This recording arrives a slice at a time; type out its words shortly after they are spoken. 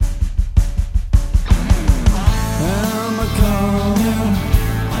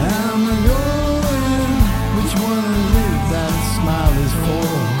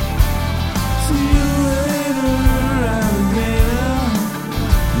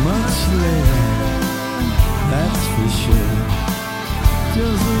later, that's for sure.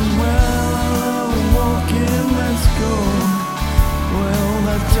 Just as well I love walking, let's go. Well,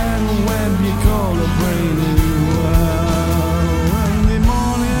 that tangled web you call a brain is well. In the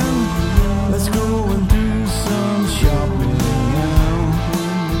morning, let's go and do some shopping now.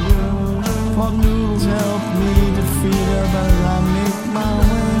 Pot noodles help me to feed her, but I make my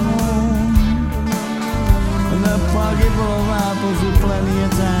way home. And a pocket full of apples with plenty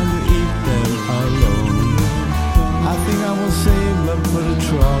of time to eat them alone. I think I will save them for the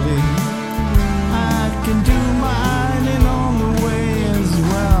trolley. I can do my ironing on the way as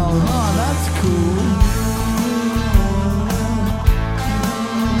well. Oh, that's cool.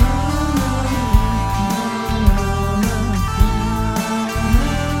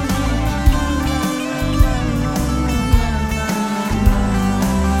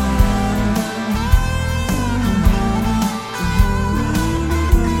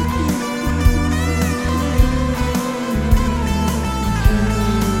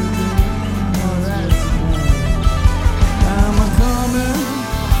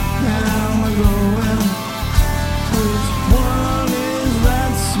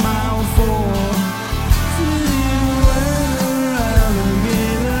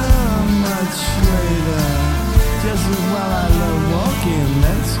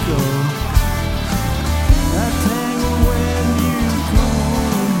 Let's go. That tangle when you call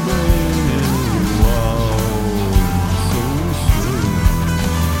a brain. Whoa, so sweet.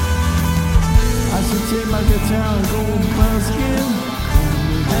 I should take my guitar and go busking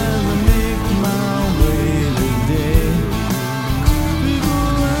as I make my way today. People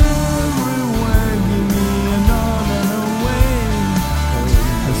everywhere give me a nod and a wave.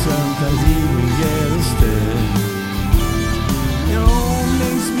 I sometimes even get a stare.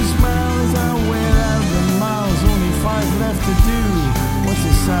 Makes me smile as I wear out the miles. Only 5 left to do. Once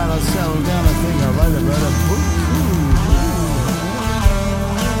it's sad, I'll settle down. I think I'll write about a book.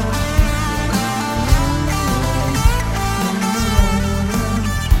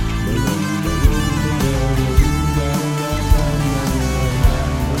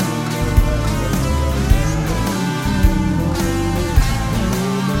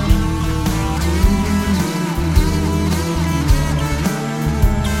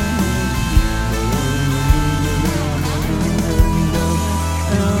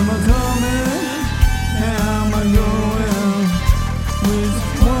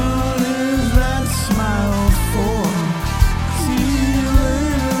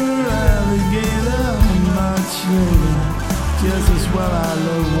 Just as well I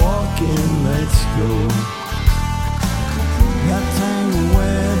love walking, let's go. That tangle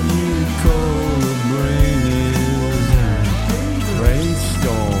web you call a brain is a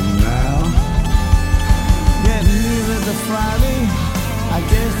brainstorm now. Getting nearer to Friday, I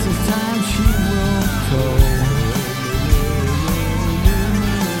guess it's time she will call.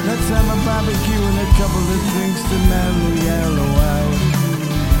 Let's have a barbecue and a couple of drinks to mellow yellow out.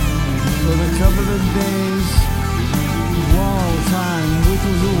 For a couple of days, wall time.